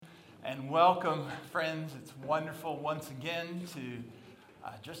And welcome, friends. It's wonderful once again to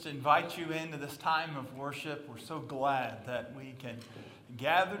just invite you into this time of worship. We're so glad that we can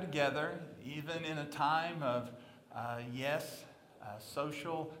gather together, even in a time of,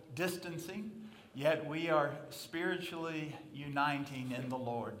 social distancing, yet we are spiritually uniting in the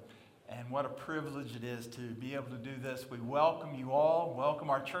Lord. And what a privilege it is to be able to do this. We welcome you all,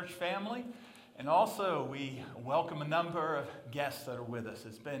 welcome our church family, and also we welcome a number of guests that are with us.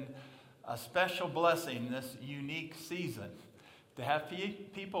 It's been a special blessing this unique season to have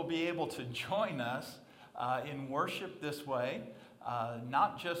people be able to join us in worship this way,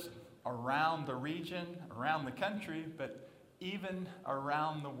 not just around the region, around the country, but even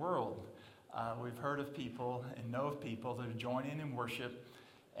around the world. We've heard of people and know of people that are joining in worship.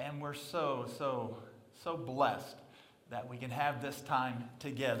 And we're so blessed that we can have this time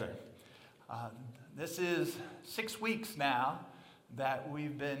together. This is 6 weeks now that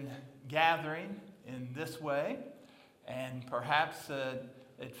we've been gathering in this way. And perhaps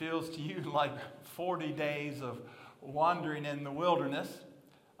it feels to you like 40 days of wandering in the wilderness.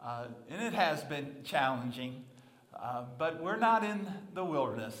 And it has been challenging. But we're not in the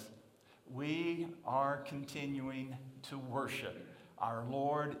wilderness. We are continuing to worship our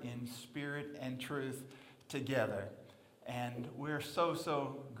Lord in spirit and truth together. And we're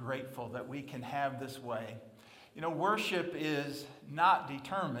so grateful that we can have this way. You know, worship is not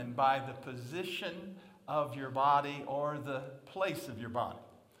determined by the position of your body or the place of your body.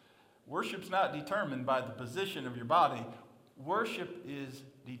 Worship's not determined by the position of your body. Worship is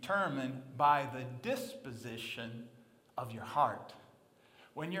determined by the disposition of your heart.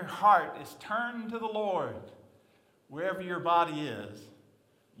 When your heart is turned to the Lord, wherever your body is,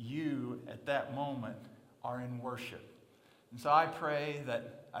 you at that moment are in worship. And so I pray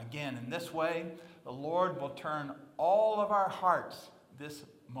that, again, in this way, the Lord will turn all of our hearts this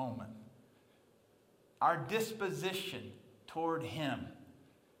moment, our disposition toward Him.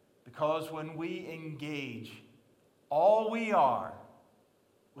 Because when we engage all we are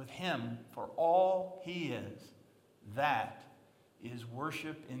with Him for all He is, that is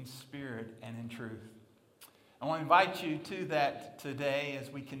worship in spirit and in truth. I want to invite you to that today as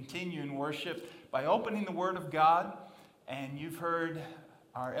we continue in worship by opening the Word of God. And you've heard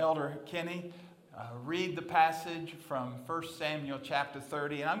our elder Kenny read the passage from 1 Samuel chapter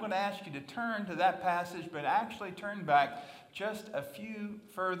 30. And I'm going to ask you to turn to that passage, but actually turn back just a few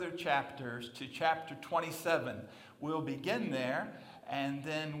further chapters to chapter 27. We'll begin there, and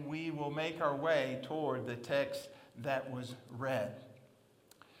then we will make our way toward the text that was read.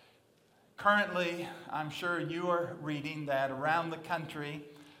 Currently, I'm sure you are reading that around the country,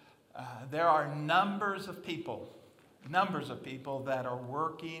 there are numbers of people that are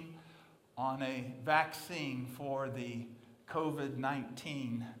working on a vaccine for the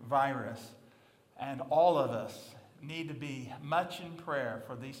COVID-19 virus. And all of us need to be much in prayer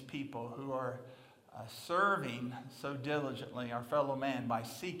for these people who are serving so diligently our fellow man by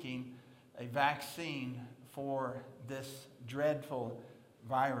seeking a vaccine for this dreadful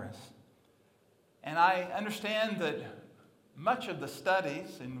virus. And I understand that much of the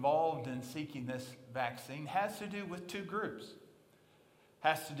studies involved in seeking this vaccine has to do with two groups.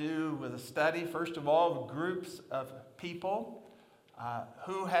 Has to do with a study, first of all, of groups of people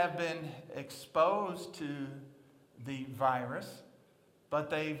who have been exposed to the virus, but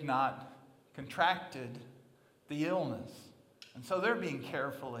they've not contracted the illness. And so they're being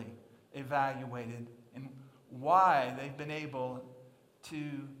carefully evaluated in why they've been able to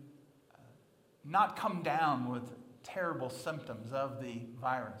not come down with terrible symptoms of the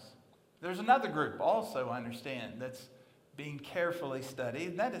virus. There's another group also, I understand, that's being carefully studied.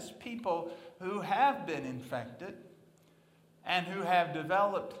 And that is people who have been infected and who have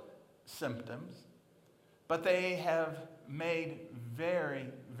developed symptoms, but they have made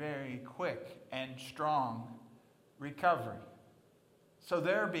very quick and strong recovery. So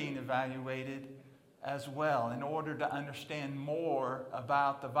they're being evaluated as well in order to understand more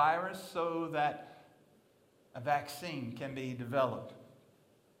about the virus so that a vaccine can be developed.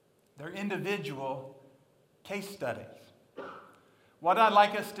 They're individual case studies. What I'd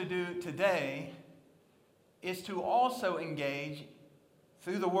like us to do today is to also engage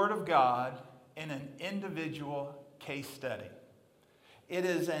through the Word of God in an individual case study. It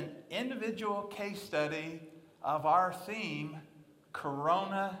is an individual case study of our theme,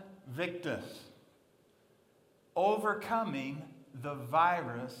 Corona Victus. Overcoming the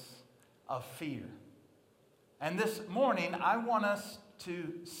virus of fear. And this morning, I want us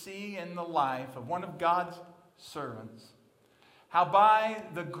to see in the life of one of God's servants how by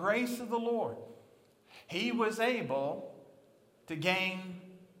the grace of the Lord, he was able to gain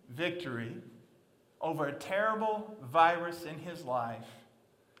victory over a terrible virus in his life,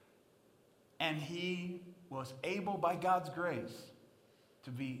 and he was able, by God's grace, to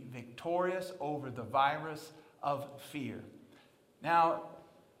be victorious over the virus of fear. Now,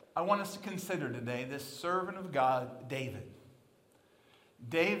 I want us to consider today this servant of God, David.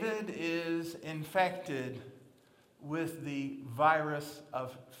 David is infected with the virus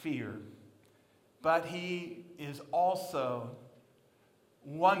of fear, but he is also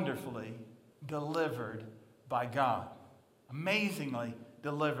wonderfully delivered by God. Amazingly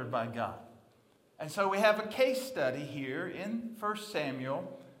delivered by God. And so we have a case study here in 1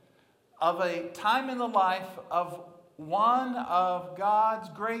 Samuel of a time in the life of one of God's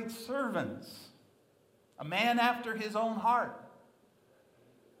great servants, a man after his own heart,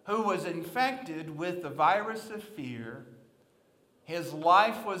 who was infected with the virus of fear. His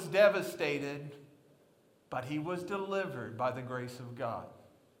life was devastated, but he was delivered by the grace of God.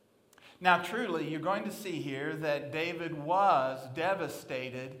 Now, truly, you're going to see here that David was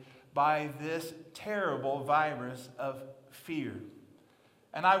devastated by this terrible virus of fear.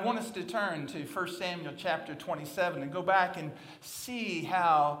 And I want us to turn to 1 Samuel chapter 27 and go back and see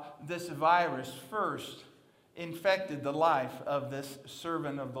how this virus first infected the life of this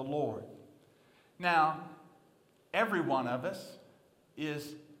servant of the Lord. Now, every one of us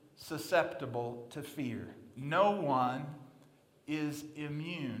is susceptible to fear. No one is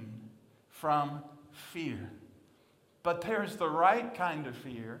immune from fear. But there's the right kind of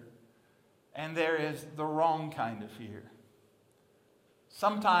fear, and there is the wrong kind of fear.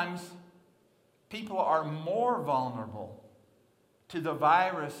 Sometimes people are more vulnerable to the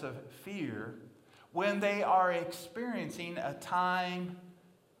virus of fear when they are experiencing a time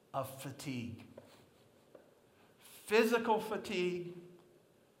of fatigue. Physical fatigue,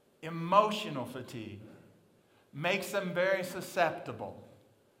 emotional fatigue makes them very susceptible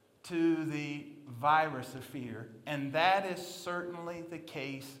to the virus of fear. And that is certainly the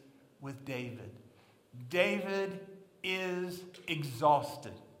case with David. David is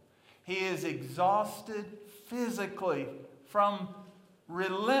exhausted. He is exhausted physically from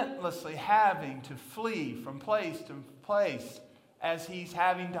relentlessly having to flee from place to place as he's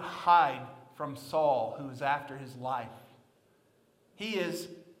having to hide from Saul, who is after his life. He is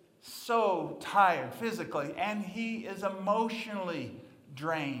so tired physically, and he is emotionally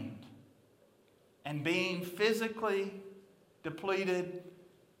drained. And being physically depleted,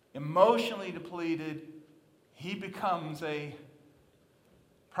 emotionally depleted, he becomes a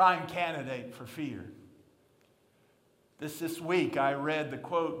prime candidate for fear. This week I read the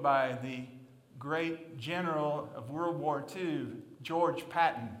quote by the great general of World War II, George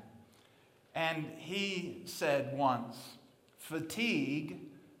Patton. And he said once,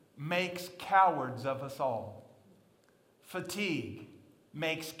 "Fatigue makes cowards of us all." Fatigue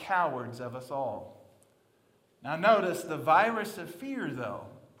makes cowards of us all. Now notice the virus of fear, though.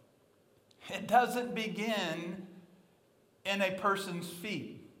 It doesn't begin in a person's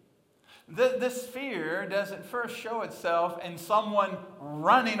feet. This fear doesn't first show itself in someone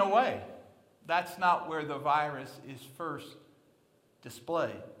running away. That's not where the virus is first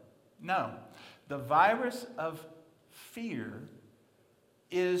displayed. No, the virus of fear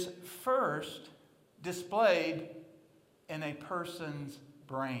is first displayed in a person's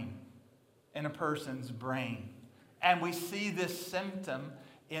brain. In a person's brain. And we see this symptom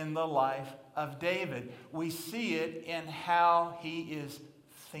in the life of David. We see it in how he is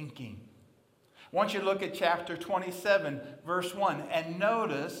thinking. I want you to look at chapter 27, verse 1, and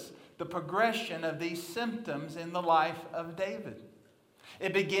notice the progression of these symptoms in the life of David.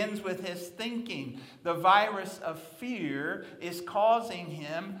 It begins with his thinking. The virus of fear is causing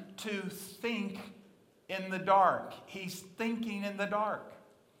him to think in the dark. He's thinking in the dark.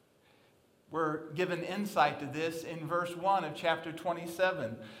 We're given insight to this in verse 1 of chapter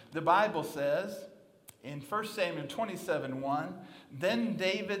 27. The Bible says in 1 Samuel 27:1, "Then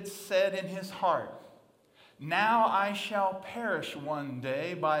David said in his heart, 'Now I shall perish one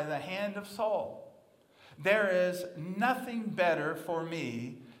day by the hand of Saul. There is nothing better for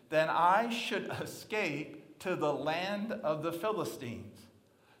me than I should escape to the land of the Philistines.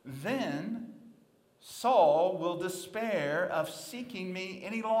 Then Saul will despair of seeking me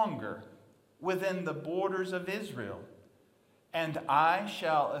any longer within the borders of Israel, and I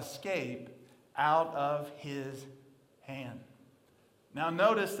shall escape out of his hand.'" Now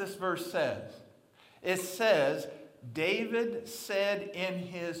notice this verse says. It says, David said in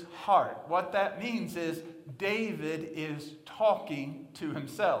his heart. What that means is David is talking to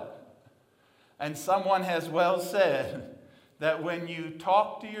himself. And someone has well said that when you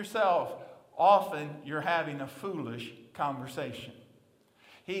talk to yourself, often you're having a foolish conversation.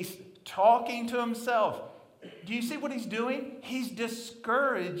 He's talking to himself. Do you see what he's doing? He's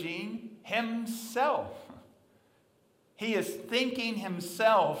discouraging himself. He is thinking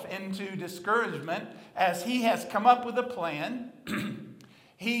himself into discouragement as he has come up with a plan.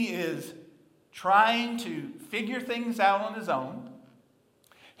 He is trying to figure things out on his own.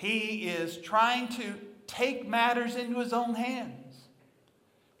 He is trying to take matters into his own hands.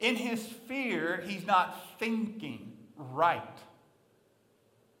 In his fear, he's not thinking right.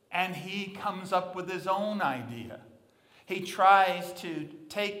 And he comes up with his own idea. He tries to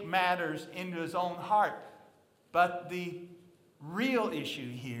take matters into his own heart. But the real issue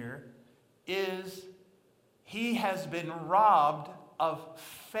here is he has been robbed of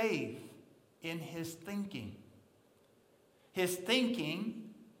faith in his thinking. His thinking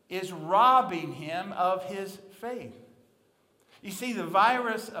is robbing him of his faith. You see, the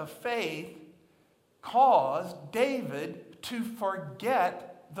virus of faith caused David to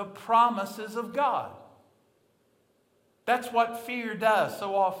forget the promises of God. That's what fear does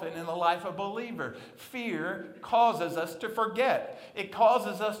so often in the life of a believer. Fear causes us to forget. It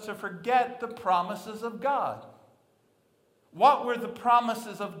causes us to forget the promises of God. What were the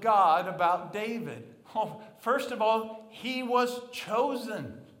promises of God about David? Well, first of all, he was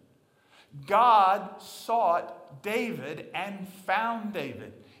chosen. God sought David and found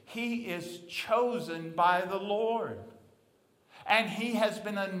David. He is chosen by the Lord. And he has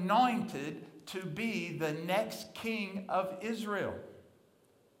been anointed to be the next king of Israel.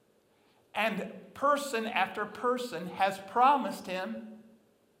 And person after person has promised him,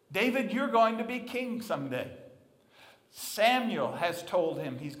 David, you're going to be king someday. Samuel has told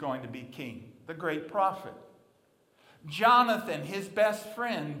him he's going to be king, the great prophet. Jonathan, his best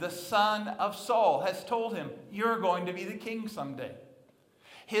friend, the son of Saul, has told him, you're going to be the king someday.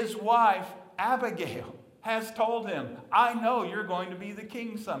 His wife, Abigail, has told him, I know you're going to be the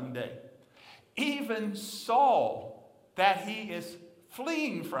king someday. Even Saul, that he is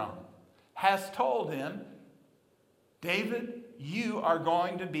fleeing from, has told him, David, you are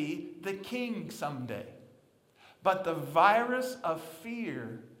going to be the king someday. But the virus of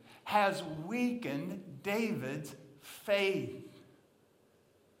fear has weakened David's faith.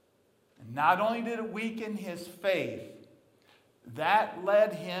 And not only did it weaken his faith, that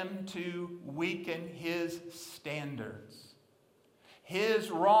led him to weaken his standards.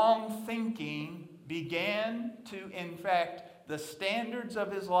 His wrong thinking began to infect the standards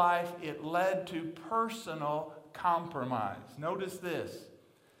of his life. It led to personal compromise. Notice this.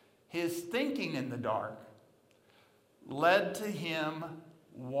 His thinking in the dark led to him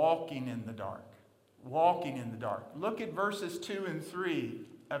walking in the dark. Walking in the dark. Look at verses 2 and 3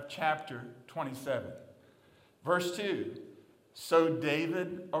 of chapter 27. Verse 2. So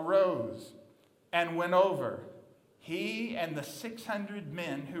David arose and went over, he and the 600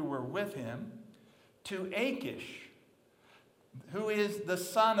 men who were with him, to Achish, who is the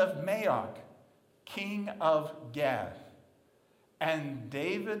son of Maoch, king of Gath. And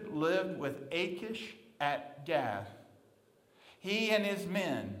David lived with Achish at Gath, he and his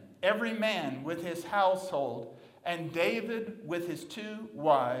men, every man with his household, and David with his 2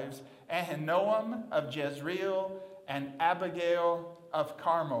 wives, Ahinoam of Jezreel, and Abigail of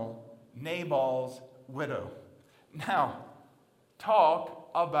Carmel, Nabal's widow. Now, talk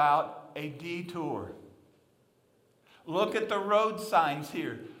about a detour. Look at the road signs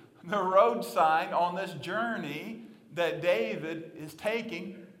here. The road sign on this journey that David is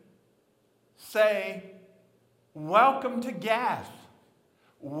taking say, welcome to Gath.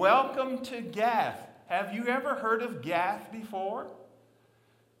 Welcome to Gath. Have you ever heard of Gath before?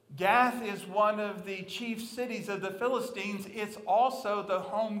 Gath is one of the chief cities of the Philistines. It's also the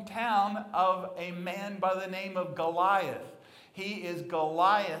hometown of a man by the name of Goliath. He is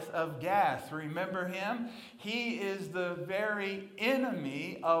Goliath of Gath. Remember him? He is the very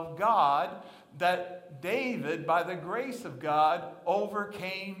enemy of God that David, by the grace of God,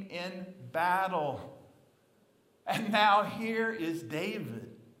 overcame in battle. And now here is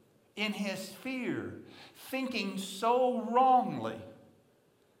David in his fear, thinking so wrongly,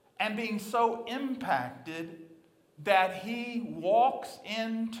 and being so impacted that he walks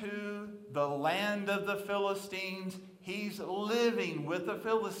into the land of the Philistines. He's living with the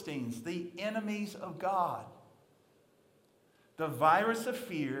Philistines, the enemies of God. The virus of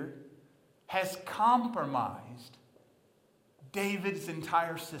fear has compromised David's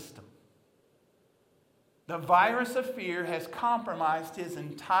entire system. The virus of fear has compromised his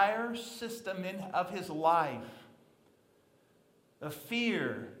entire system of his life. The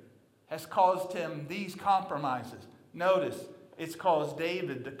fear has caused him these compromises. Notice, it's caused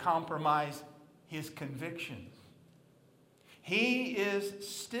David to compromise his convictions. He is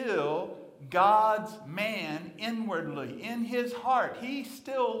still God's man inwardly. In his heart, he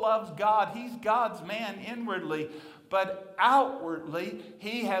still loves God. He's God's man inwardly. But outwardly,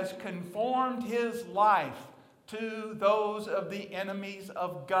 he has conformed his life to those of the enemies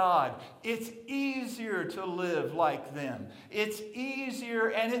of God. It's easier to live like them. It's easier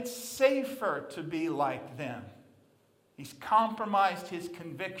and it's safer to be like them. He's compromised his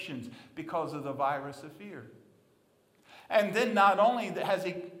convictions because of the virus of fear. And then not only has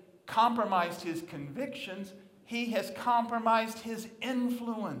he compromised his convictions, he has compromised his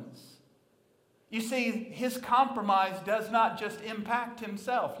influence. You see, his compromise does not just impact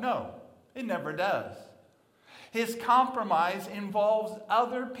himself. No, it never does. His compromise involves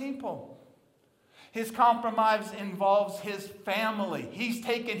other people. His compromise involves his family. He's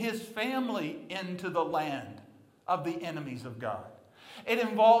taken his family into the land of the enemies of God. It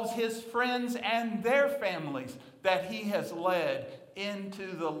involves his friends and their families that he has led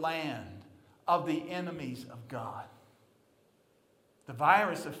into the land of the enemies of God. The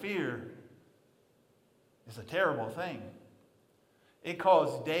virus of fear is a terrible thing. It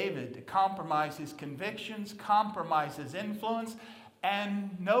caused David to compromise his convictions, compromise his influence,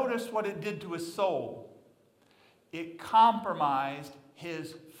 and notice what it did to his soul. It compromised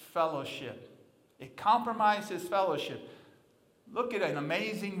his fellowship. It compromised his fellowship. Look at an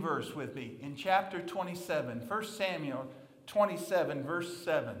amazing verse with me in chapter 27, 1 Samuel 27, verse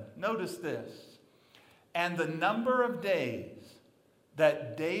 7. Notice this. And the number of days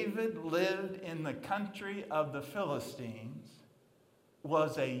that David lived in the country of the Philistines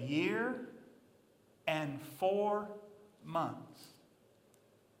was 1 year and 4 months.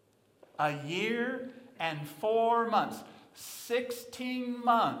 1 year and 4 months. 16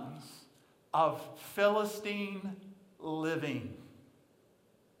 months of Philistine living.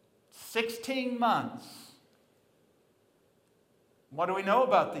 16 months. What do we know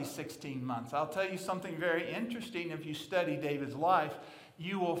about these 16 months? I'll tell you something very interesting. If you study David's life,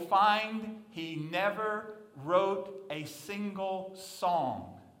 you will find he never wrote a single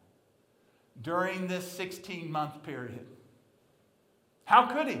song during this 16-month period. How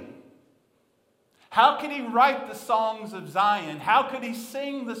could he? How could he write the songs of Zion? How could he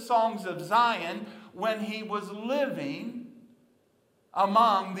sing the songs of Zion when he was living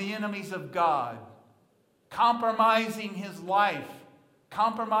among the enemies of God, compromising his life,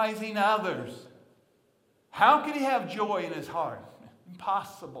 compromising others? How could he have joy in his heart?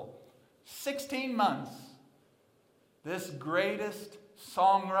 Impossible. 16 months. This greatest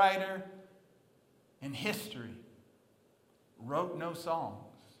songwriter in history wrote no songs.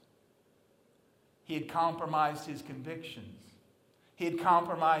 He had compromised his convictions. He had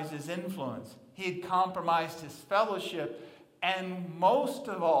compromised his influence. He had compromised his fellowship. And most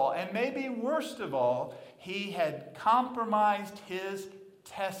of all, and maybe worst of all, he had compromised his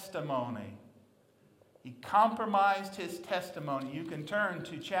testimony. He compromised his testimony. You can turn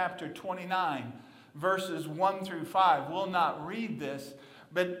to chapter 29, verses 1 through 5. We'll not read this,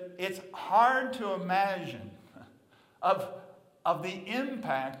 but it's hard to imagine of the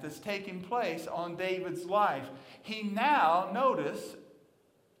impact that's taking place on David's life. He now, notice,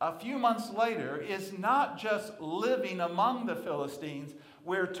 a few months later, is not just living among the Philistines.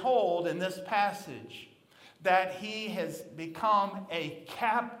 We're told in this passage that he has become a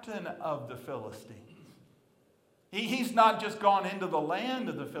captain of the Philistines. He's not just gone into the land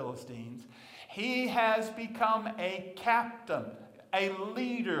of the Philistines. He has become a captain, a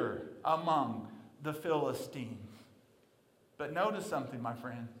leader among the Philistines. But notice something, my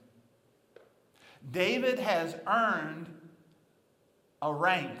friend. David has earned a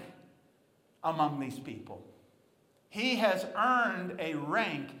rank among these people. He has earned a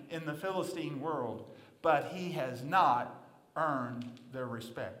rank in the Philistine world, but he has not earned their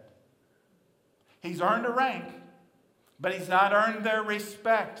respect. He's earned a rank, but he's not earned their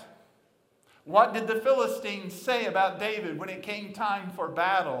respect. What did the Philistines say about David when it came time for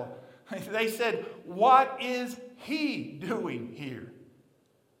battle? They said, "What is he doing here?"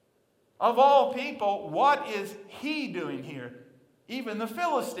 Of all people, what is he doing here? Even the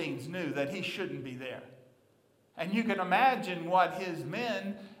Philistines knew that he shouldn't be there. And you can imagine what his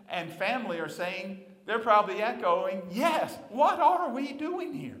men and family are saying. They're probably echoing, "Yes, what are we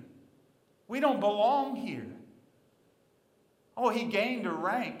doing here? We don't belong here." Oh, he gained a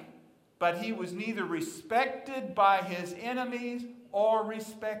rank, but he was neither respected by his enemies or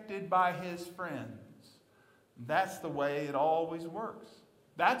respected by his friends. That's the way it always works.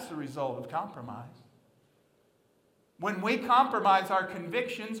 That's the result of compromise. When we compromise our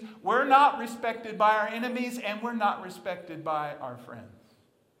convictions, we're not respected by our enemies and we're not respected by our friends.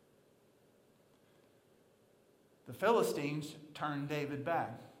 The Philistines turned David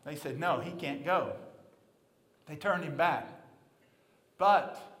back. They said, no, he can't go. They turned him back.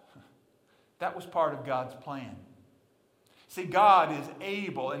 But that was part of God's plan. See, God is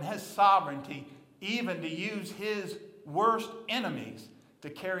able in His sovereignty even to use His worst enemies to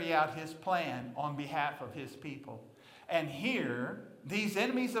carry out His plan on behalf of His people. And here, these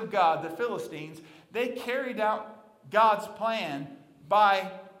enemies of God, the Philistines, they carried out God's plan by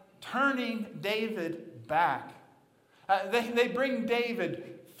turning David back. They bring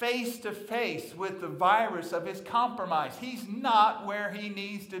David face to face with the virus of his compromise. He's not where he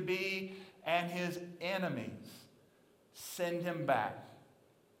needs to be, and his enemies send him back.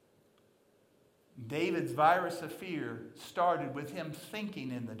 David's virus of fear started with him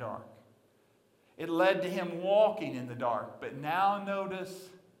thinking in the dark. It led to him walking in the dark. But now notice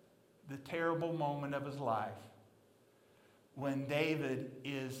the terrible moment of his life when David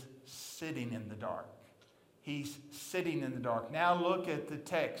is sitting in the dark. He's sitting in the dark. Now look at the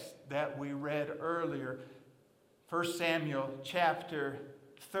text that we read earlier. 1 Samuel chapter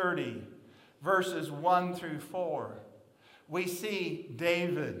 30, verses 1 through 4. We see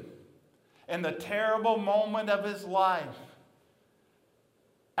David in the terrible moment of his life,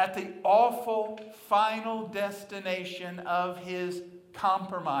 at the awful final destination of his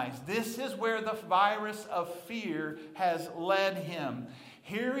compromise. This is where the virus of fear has led him.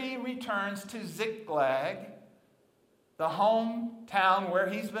 Here he returns to Ziklag, the hometown where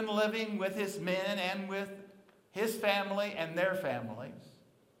he's been living with his men and with his family and their families.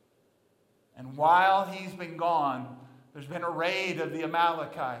 And while he's been gone, there's been a raid of the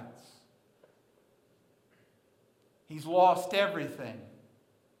Amalekites. He's lost everything.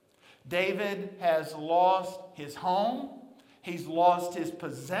 David has lost his home. He's lost his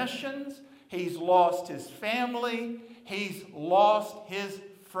possessions. He's lost his family. He's lost his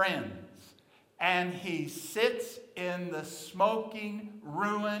friends. And he sits in the smoking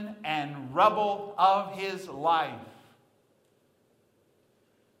ruin and rubble of his life.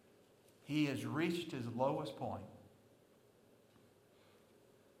 He has reached his lowest point.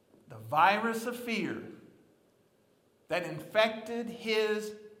 The virus of fear that infected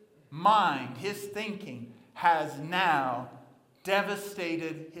his mind, his thinking, has now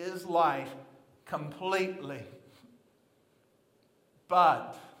devastated his life completely.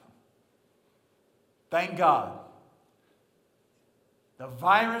 But thank God, the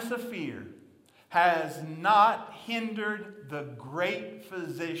virus of fear has not hindered the great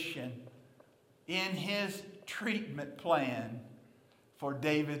physician in his treatment plan for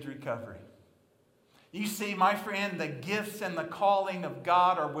David's recovery. You see, my friend, the gifts and the calling of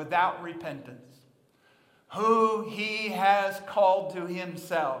God are without repentance. Who He has called to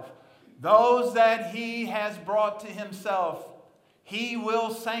Himself, those that He has brought to Himself, He will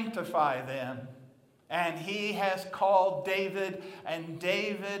sanctify them. And He has called David, and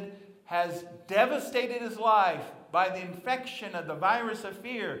David has devastated his life by the infection of the virus of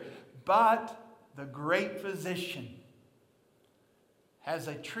fear. But the great physician has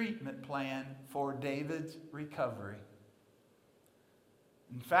a treatment plan for David's recovery.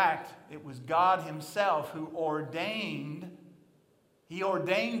 In fact, it was God Himself who ordained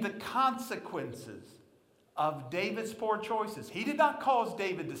the consequences of David's poor choices. He did not cause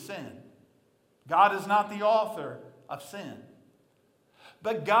David to sin. God is not the author of sin.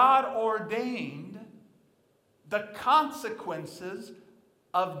 But God ordained the consequences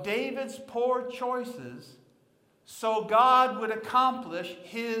of David's poor choices so God would accomplish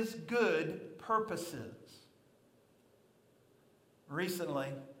His good purposes. Recently,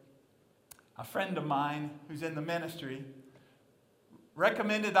 a friend of mine who's in the ministry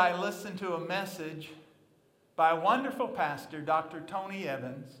recommended I listen to a message by a wonderful pastor, Dr. Tony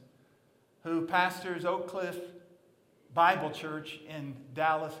Evans, who pastors Oak Cliff Bible Church in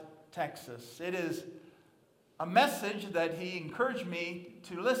Dallas, Texas. It is a message that he encouraged me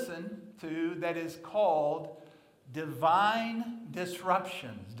to listen to that is called Divine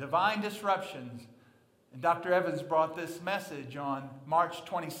Disruptions. Divine Disruptions. And Dr. Evans brought this message on March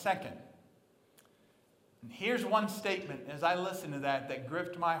 22nd. And here's one statement as I listened to that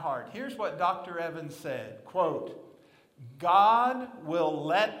gripped my heart. Here's what Dr. Evans said, quote, God will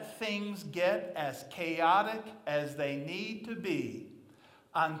let things get as chaotic as they need to be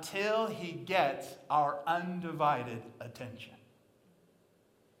until He gets our undivided attention.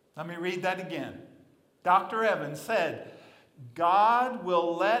 Let me read that again. Dr. Evans said, God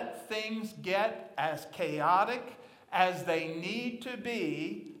will let things get as chaotic as they need to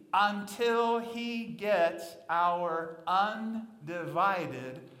be until He gets our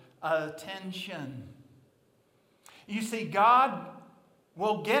undivided attention. You see, God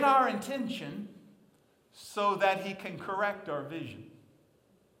will get our attention so that he can correct our vision.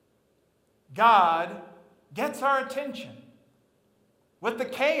 God gets our attention with the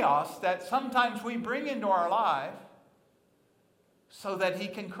chaos that sometimes we bring into our life so that he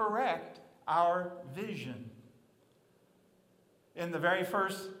can correct our vision. In the very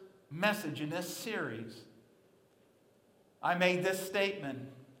first message in this series, I made this statement.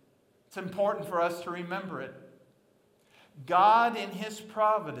 It's important for us to remember it. God, in his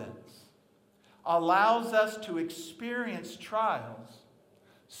providence, allows us to experience trials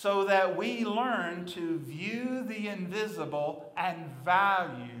so that we learn to view the invisible and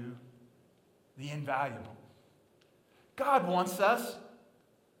value the invaluable. God wants us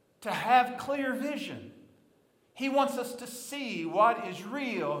to have clear vision. He wants us to see what is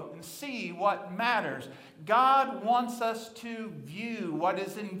real and see what matters. God wants us to view what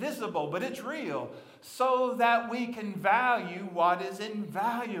is invisible, but it's real, so that we can value what is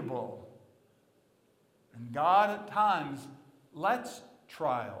invaluable. And God at times lets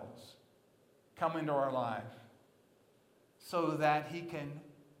trials come into our life so that he can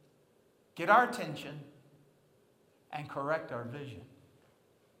get our attention and correct our vision.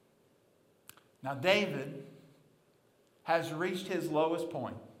 Now, David has reached his lowest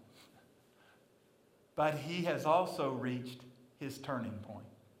point, but he has also reached his turning point.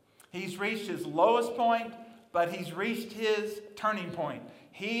 He's reached his lowest point, but he's reached his turning point.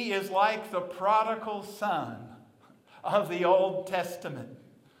 He is like the prodigal son of the Old Testament.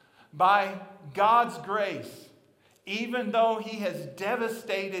 By God's grace, even though he has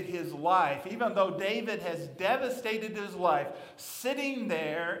devastated his life, even though David has devastated his life, sitting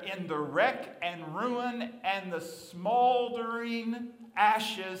there in the wreck and ruin and the smoldering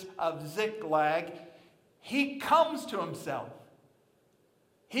ashes of Ziklag, he comes to himself.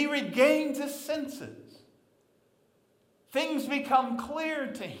 He regains his senses. Things become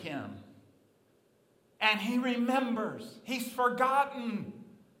clear to him. And he remembers. He's forgotten.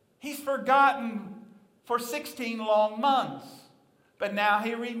 He's forgotten for 16 long months. But now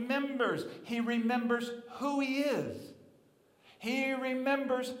he remembers. He remembers who he is. He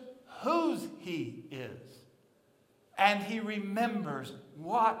remembers whose he is. And he remembers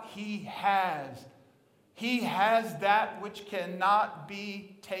what he has. He has that which cannot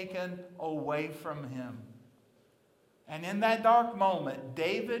be taken away from him. And in that dark moment,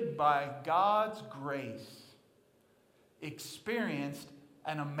 David, by God's grace, experienced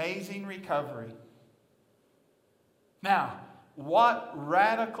an amazing recovery. Now, what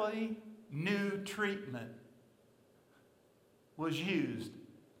radically new treatment was used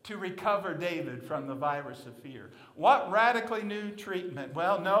to recover David from the virus of fear? What radically new treatment?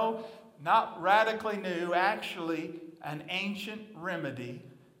 Well, no, not radically new, actually an ancient remedy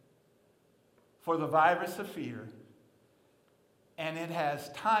for the virus of fear. And it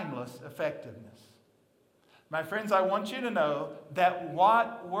has timeless effectiveness. My friends, I want you to know that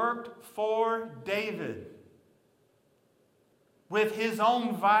what worked for David with his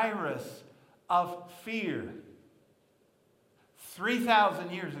own virus of fear 3,000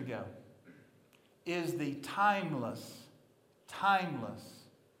 years ago is the timeless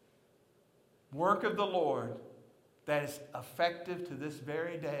work of the Lord that is effective to this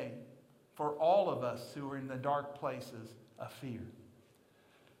very day for all of us who are in the dark places of fear.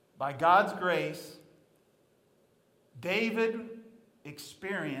 By God's grace, David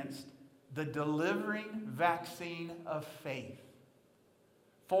experienced the delivering vaccine of faith.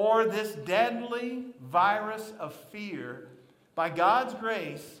 For this deadly virus of fear, by God's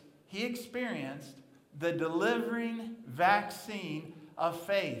grace, he experienced the delivering vaccine of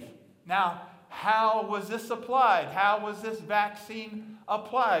faith. Now, how was this applied? How was this vaccine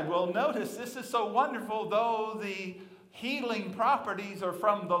applied? Well, notice this is so wonderful, though the healing properties are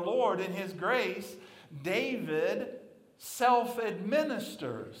from the Lord in his grace, David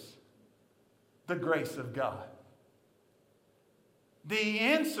self-administers the grace of God. The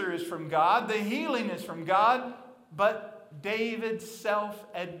answer is from God, the healing is from God, but David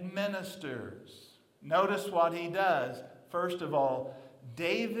self-administers. Notice what he does. First of all,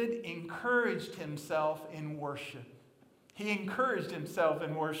 David encouraged himself in worship. He encouraged himself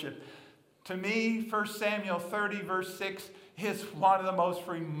in worship. To me, 1 Samuel 30, verse 6 is one of the most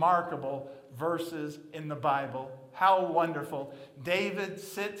remarkable verses in the Bible. How wonderful. David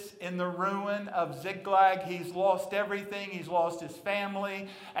sits in the ruin of Ziklag. He's lost everything. He's lost his family.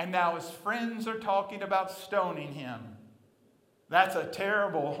 And now his friends are talking about stoning him. That's a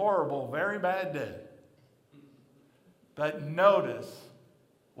terrible, horrible, very bad day. But notice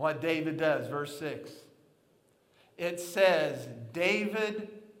what David does. Verse 6. It says, David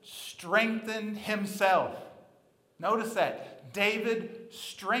strengthened himself. Notice that. David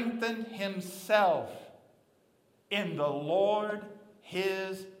strengthened himself in the Lord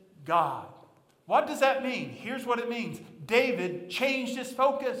his God. What does that mean? Here's what it means. David changed his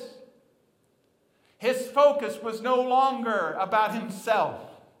focus. His focus was no longer about himself.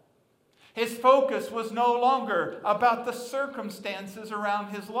 His focus was no longer about the circumstances around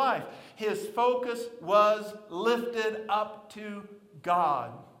his life. His focus was lifted up to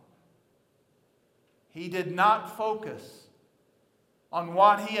God. He did not focus on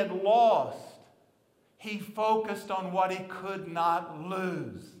what he had lost. He focused on what he could not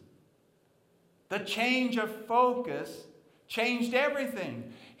lose. The change of focus changed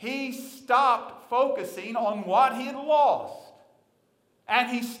everything. He stopped focusing on what he had lost, and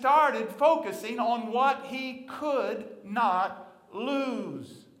he started focusing on what he could not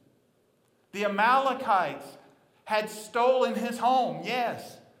lose. The Amalekites had stolen his home,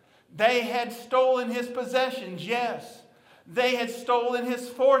 yes. They had stolen his possessions, yes. They had stolen his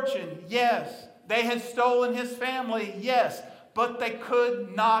fortune, yes. They had stolen his family, yes. But they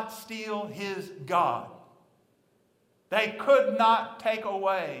could not steal his God. They could not take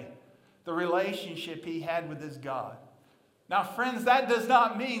away the relationship he had with his God. Now, friends, that does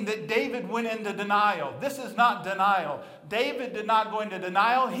not mean that David went into denial. This is not denial. David did not go into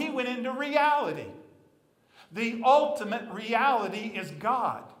denial. He went into reality. The ultimate reality is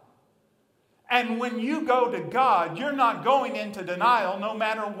God. And when you go to God, you're not going into denial no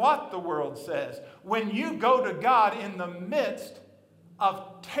matter what the world says. When you go to God in the midst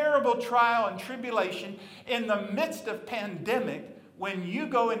of terrible trial and tribulation, in the midst of pandemic, when you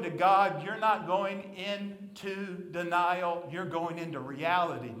go into God, you're not going into denial. You're going into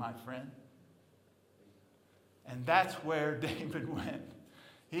reality, my friend. And that's where David went.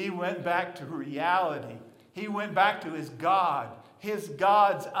 He went back to reality. He went back to his God. His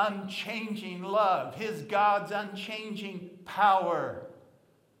God's unchanging love, his God's unchanging power.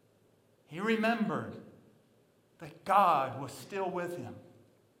 He remembered that God was still with him.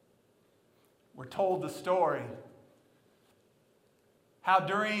 We're told the story how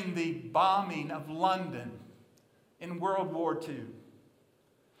during the bombing of London in World War II,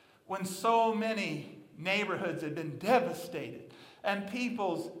 when so many neighborhoods had been devastated and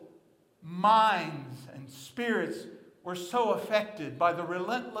people's minds and spirits were so affected by the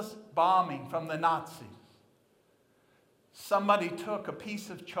relentless bombing from the Nazis, somebody took a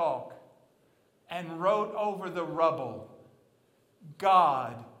piece of chalk and wrote over the rubble,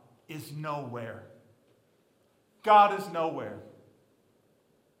 "God is nowhere." God is nowhere.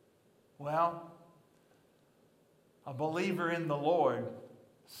 Well, a believer in the Lord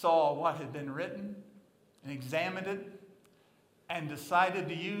saw what had been written and examined it and decided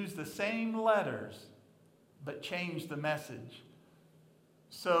to use the same letters but changed the message.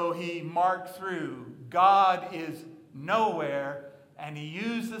 So he marked through, "God is nowhere," and he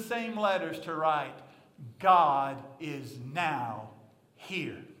used the same letters to write, "God is now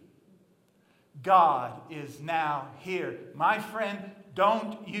here." God is now here. My friend,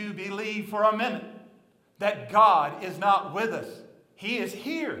 don't you believe for a minute that God is not with us. He is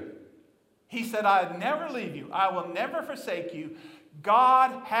here. He said, "I'll never leave you. I will never forsake you."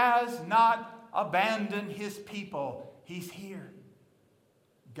 God has not abandoned his people. He's here.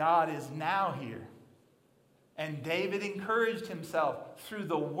 God is now here. And David encouraged himself through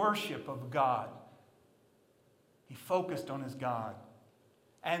the worship of God. He focused on his God.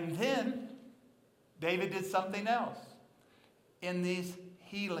 And then David did something else in this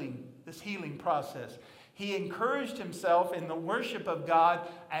healing process. He encouraged himself in the worship of God,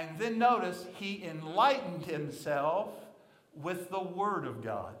 and then notice he enlightened himself with the Word of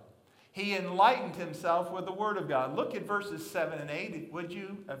God. He enlightened himself with the Word of God. Look at verses 7 and 8, would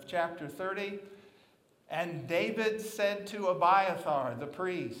you, of chapter 30. "And David said to Abiathar, the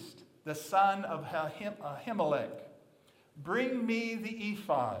priest, the son of Ahimelech, 'Bring me the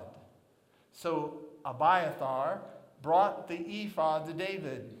ephod.' So Abiathar brought the ephod to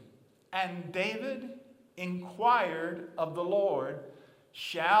David. And David inquired of the Lord,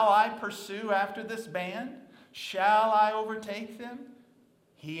 'Shall I pursue after this band? Shall I overtake them?'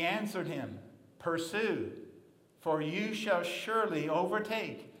 He answered him, 'Pursue, for you shall surely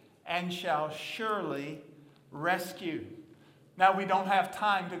overtake and shall surely rescue.'" Now, we don't have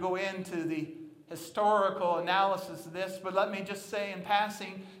time to go into the historical analysis of this, but let me just say in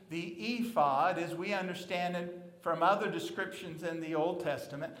passing, the ephod, as we understand it from other descriptions in the Old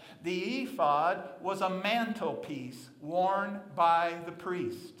Testament, the ephod was a mantelpiece worn by the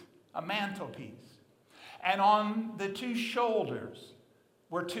priest, a mantelpiece. And on the two shoulders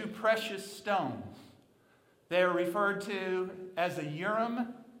were two precious stones. They are referred to as the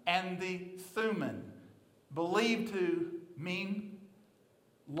Urim and the Thummim, believed to mean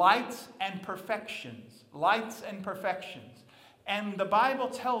lights and perfections. lights and perfections. And the Bible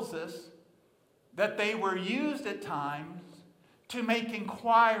tells us that they were used at times to make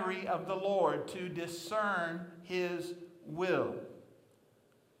inquiry of the Lord, to discern His will.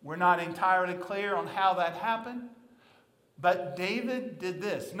 We're not entirely clear on how that happened, but David did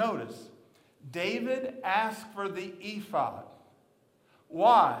this. Notice, David asked for the ephod.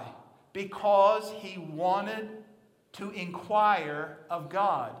 Why? Because he wanted to inquire of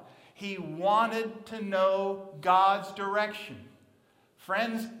God. He wanted to know God's direction.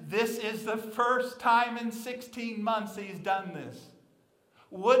 Friends, this is the first time in 16 months he's done this.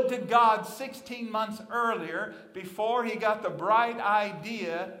 Would to God 16 months earlier, before he got the bright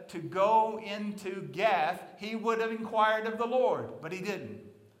idea to go into Gath, he would have inquired of the Lord, but he didn't.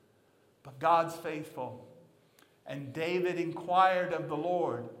 But God's faithful. And David inquired of the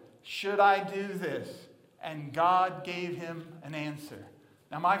Lord, should I do this? And God gave him an answer.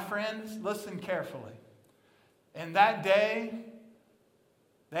 Now, my friends, listen carefully. In that day,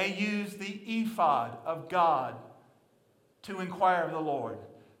 they used the ephod of God to inquire of the Lord.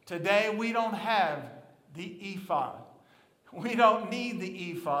 Today, we don't have the ephod. We don't need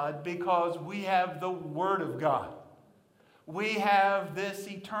the ephod because we have the Word of God. We have this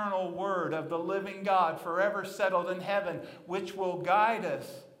eternal Word of the living God forever settled in heaven, which will guide us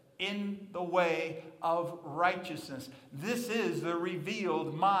in the way of righteousness. This is the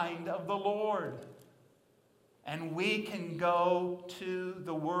revealed mind of the Lord. And we can go to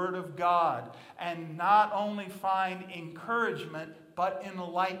the Word of God and not only find encouragement, but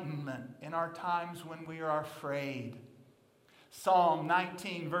enlightenment in our times when we are afraid. Psalm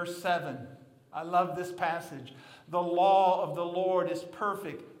 19, verse 7. I love this passage. The law of the Lord is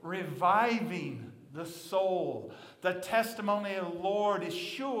perfect, reviving the soul. The testimony of the Lord is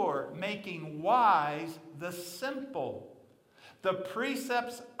sure, making wise the simple. The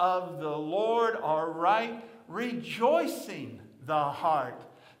precepts of the Lord are right, rejoicing the heart.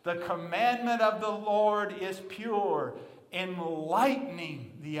 The commandment of the Lord is pure,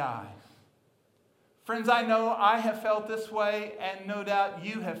 enlightening the eyes. Friends, I know I have felt this way, and no doubt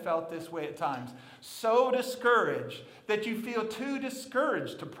you have felt this way at times. So discouraged that you feel too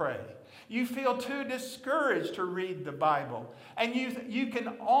discouraged to pray. You feel too discouraged to read the Bible. And you can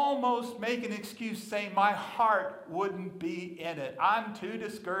almost make an excuse saying, my heart wouldn't be in it. I'm too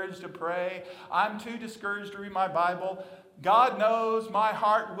discouraged to pray. I'm too discouraged to read my Bible. God knows my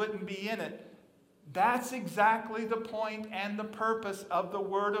heart wouldn't be in it. That's exactly the point and the purpose of the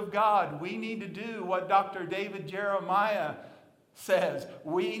Word of God. We need to do what Dr. David Jeremiah says.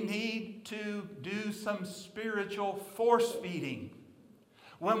 We need to do some spiritual force feeding.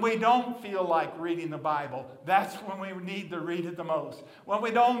 When we don't feel like reading the Bible, that's when we need to read it the most. When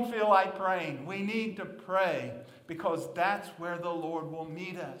we don't feel like praying, we need to pray because that's where the Lord will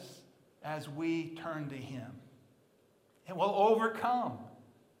meet us as we turn to Him. It will overcome.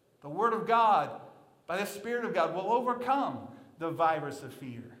 The Word of God, by the Spirit of God, will overcome the virus of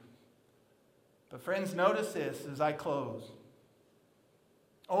fear. But friends, notice this as I close.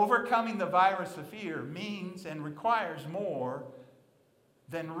 Overcoming the virus of fear means and requires more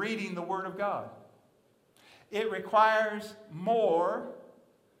than reading the Word of God. It requires more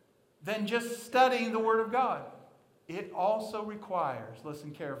than just studying the Word of God. It also requires,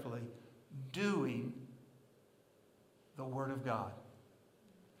 listen carefully, doing the Word of God.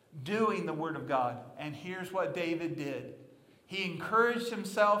 Doing the Word of God. And here's what David did. He encouraged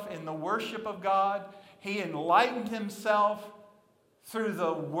himself in the worship of God. He enlightened himself through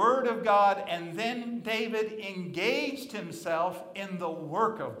the Word of God, and then David engaged himself in the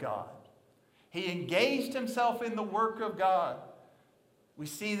work of God. He engaged himself in the work of God. We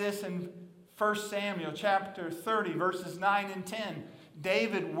see this in 1 Samuel chapter 30, verses 9 and 10.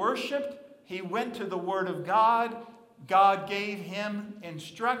 David worshiped. He went to the Word of God. God gave him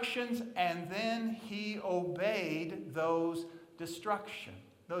instructions, and then he obeyed those instructions.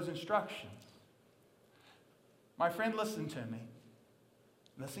 My friend, listen to me.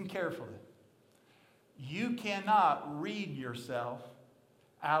 Listen carefully. You cannot read yourself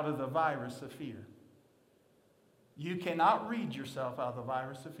out of the virus of fear. You cannot read yourself out of the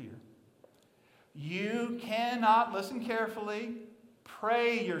virus of fear. You cannot, listen carefully,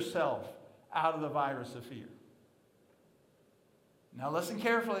 pray yourself out of the virus of fear. Now listen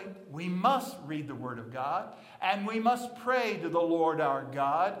carefully. We must read the Word of God, and we must pray to the Lord our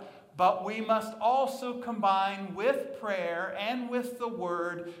God, but we must also combine with prayer and with the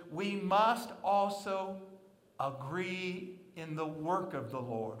Word, we must also agree in the work of the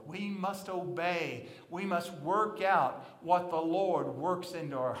Lord. We must obey. We must work out what the Lord works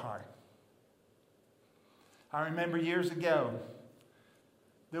into our heart. I remember years ago,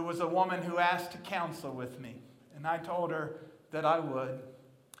 there was a woman who asked to counsel with me, and I told her that I would.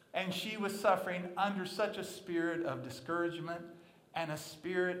 And she was suffering under such a spirit of discouragement and a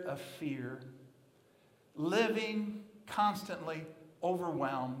spirit of fear, living constantly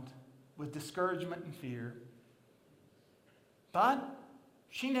overwhelmed with discouragement and fear. But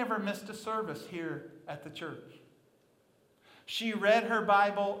she never missed a service here at the church. She read her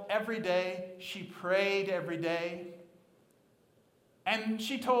Bible every day. She prayed every day. And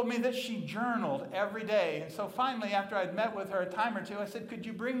she told me that she journaled every day. And so finally, after I'd met with her a time or two, I said, could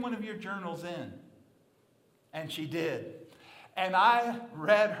you bring one of your journals in? And she did. And I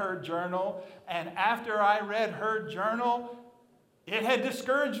read her journal. And after I read her journal, it had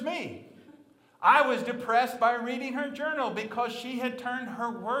discouraged me. I was depressed by reading her journal because she had turned her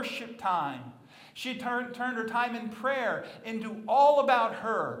worship time. She turned her time in prayer into all about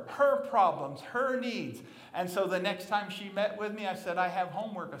her problems, her needs. And so the next time she met with me, I said, I have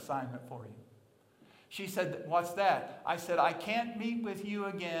homework assignment for you. She said, what's that? I said, I can't meet with you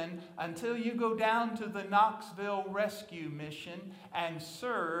again until you go down to the Knoxville Rescue Mission and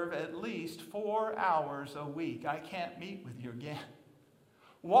serve at least 4 hours a week. I can't meet with you again.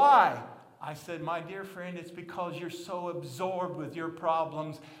 Why? I said, my dear friend, it's because you're so absorbed with your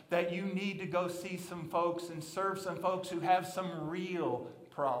problems that you need to go see some folks and serve some folks who have some real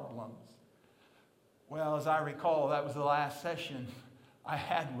problems. Well, as I recall, that was the last session I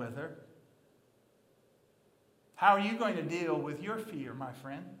had with her. How are you going to deal with your fear, my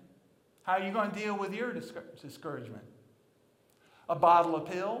friend? How are you going to deal with your discouragement? A bottle of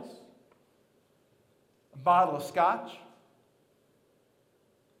pills? A bottle of scotch?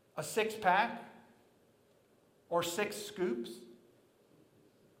 A 6-pack? Or 6 scoops?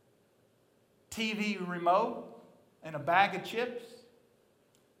 TV remote? And a bag of chips?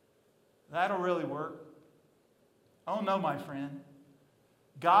 That'll really work. Oh no, my friend.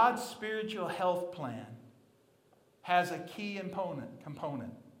 God's spiritual health plan has a key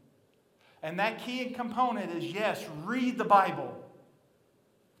component. And that key component is, yes, read the Bible.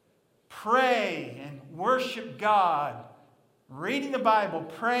 Pray and worship God. Reading the Bible,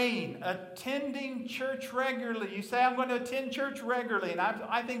 praying, attending church regularly. You say, I'm going to attend church regularly, and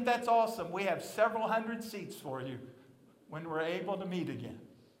I think that's awesome. We have several hundred seats for you when we're able to meet again.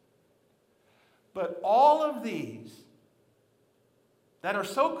 But all of these that are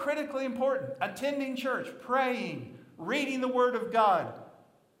so critically important, attending church, praying, reading the Word of God,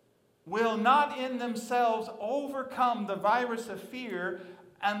 will not in themselves overcome the virus of fear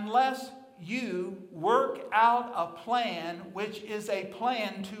unless you work out a plan which is a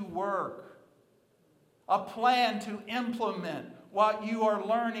plan to work, a plan to implement what you are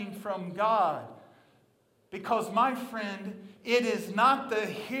learning from God. Because, my friend, it is not the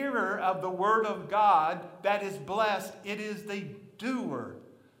hearer of the Word of God that is blessed. It is the doer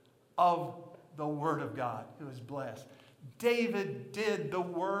of the Word of God who is blessed. David did the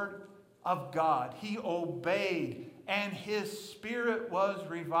Word of God. He obeyed, and his spirit was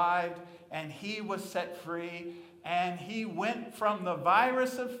revived, and he was set free, and he went from the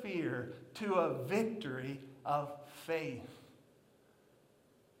virus of fear to a victory of faith.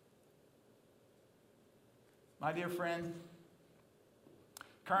 My dear friend,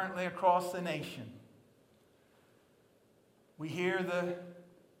 currently across the nation, we hear the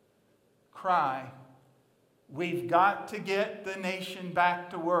cry, we've got to get the nation back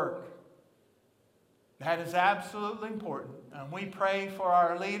to work. That is absolutely important. And we pray for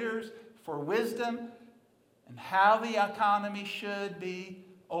our leaders for wisdom and how the economy should be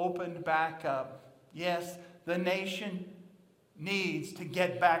opened back up. Yes, the nation needs to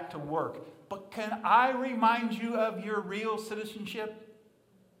get back to work. But can I remind you of your real citizenship?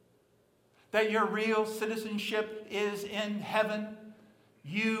 That your real citizenship is in heaven.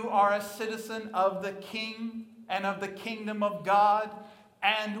 You are a citizen of the King and of the kingdom of God,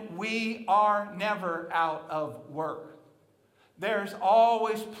 and we are never out of work. There's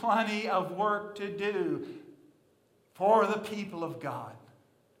always plenty of work to do for the people of God.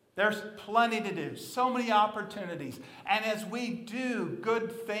 There's plenty to do, so many opportunities. And as we do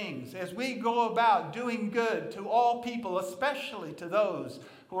good things, as we go about doing good to all people, especially to those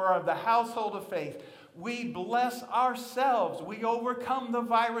who are of the household of faith, we bless ourselves. We overcome the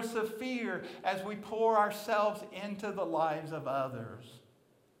virus of fear as we pour ourselves into the lives of others.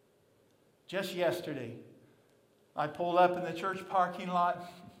 Just yesterday, I pulled up in the church parking lot,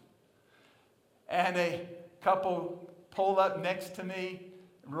 and a couple pulled up next to me,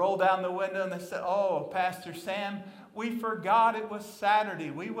 rolled down the window, and they said, "Oh, Pastor Sam, we forgot it was Saturday.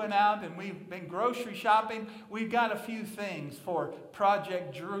 We went out and we've been grocery shopping. We've got a few things for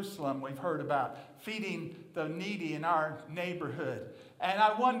Project Jerusalem we've heard about, feeding the needy in our neighborhood. And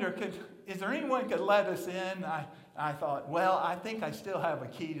I wonder, is there anyone could let us in? I thought, well, I think I still have a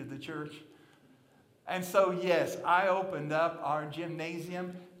key to the church. And so, yes, I opened up our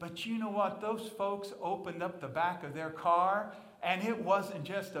gymnasium. But you know what? Those folks opened up the back of their car, and it wasn't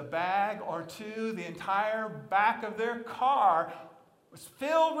just a bag or two. The entire back of their car was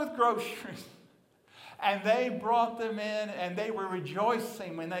filled with groceries. And they brought them in, and they were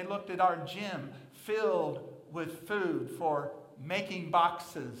rejoicing when they looked at our gym filled with food for making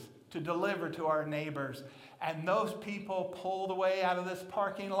boxes to deliver to our neighbors. And those people pulled away out of this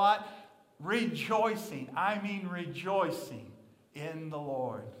parking lot rejoicing, I mean rejoicing in the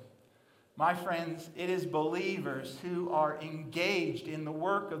Lord. My friends, it is believers who are engaged in the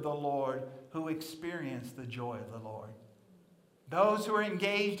work of the Lord who experience the joy of the Lord. Those who are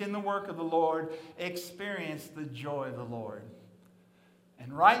engaged in the work of the Lord experience the joy of the Lord.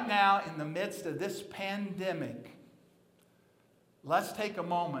 And right now, in the midst of this pandemic, let's take a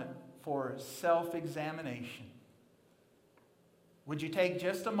moment for self-examination. Would you take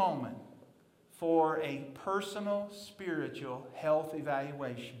just a moment for a personal spiritual health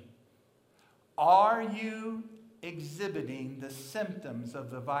evaluation? Are you exhibiting the symptoms of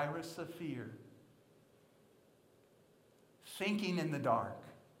the virus of fear? Thinking in the dark,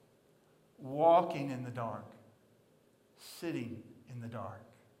 walking in the dark, sitting in the dark.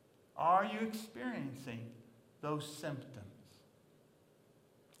 Are you experiencing those symptoms?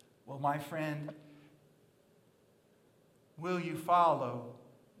 Well, my friend, will you follow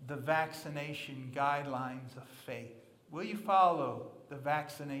the vaccination guidelines of faith? Will you follow the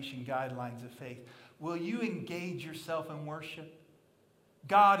vaccination guidelines of faith? Will you engage yourself in worship?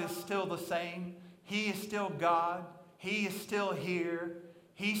 God is still the same. He is still God. He is still here.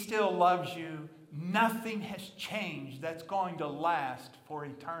 He still loves you. Nothing has changed that's going to last for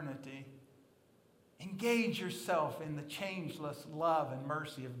eternity. Engage yourself in the changeless love and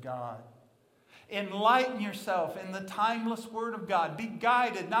mercy of God. Enlighten yourself in the timeless Word of God. Be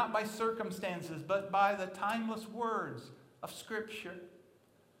guided not by circumstances, but by the timeless words of Scripture.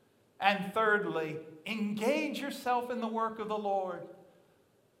 And thirdly, engage yourself in the work of the Lord.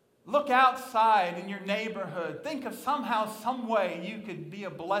 Look outside in your neighborhood. Think of somehow, some way you could be a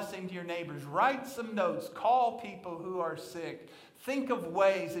blessing to your neighbors. Write some notes. Call people who are sick. Think of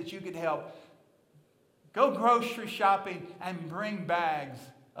ways that you could help. Go grocery shopping and bring bags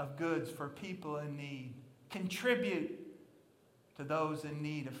of goods for people in need. Contribute to those in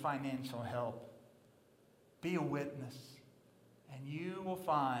need of financial help. Be a witness. And you will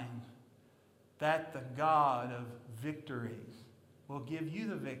find that the God of victories will give you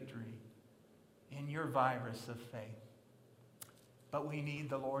the victory in your virus of faith. But we need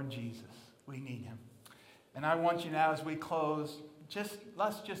the Lord Jesus. We need Him. And I want you now, as we close,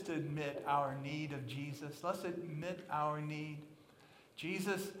 let's just admit our need of Jesus. Let's admit our need.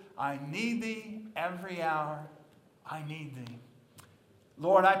 Jesus, I need Thee every hour. I need Thee.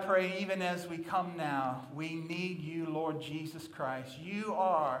 Lord, I pray even as we come now, we need You, Lord Jesus Christ. You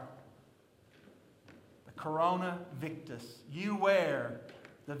are the corona victus. You wear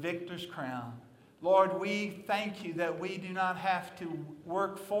the victor's crown. Lord, we thank You that we do not have to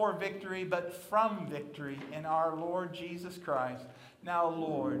work for victory, but from victory in our Lord Jesus Christ. Now,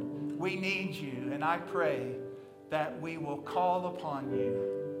 Lord, we need You, and I pray that we will call upon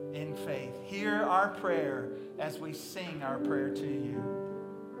You in faith. Hear our prayer as we sing our prayer to You.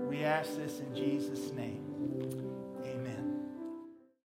 We ask this in Jesus' name.